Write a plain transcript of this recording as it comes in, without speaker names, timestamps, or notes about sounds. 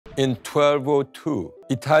In 1202,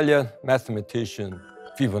 Italian mathematician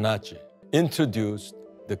Fibonacci introduced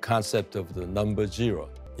the concept of the number zero,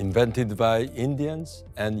 invented by Indians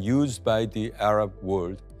and used by the Arab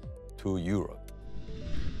world to Europe.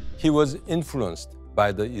 He was influenced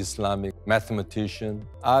by the Islamic mathematician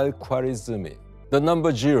Al-Khwarizmi. The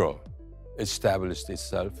number zero established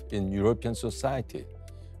itself in European society,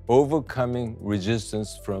 overcoming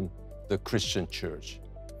resistance from the Christian Church,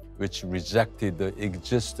 which rejected the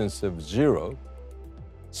existence of zero,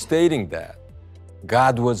 stating that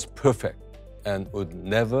God was perfect and would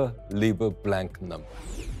never leave a blank number.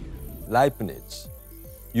 Leibniz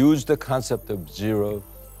used the concept of zero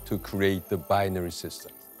to create the binary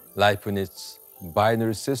system. Leibniz's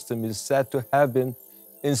binary system is said to have been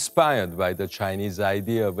inspired by the Chinese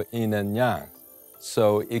idea of yin and yang,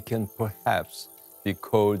 so it can perhaps be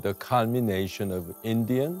called the culmination of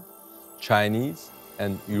Indian, Chinese,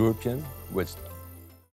 and European wisdom.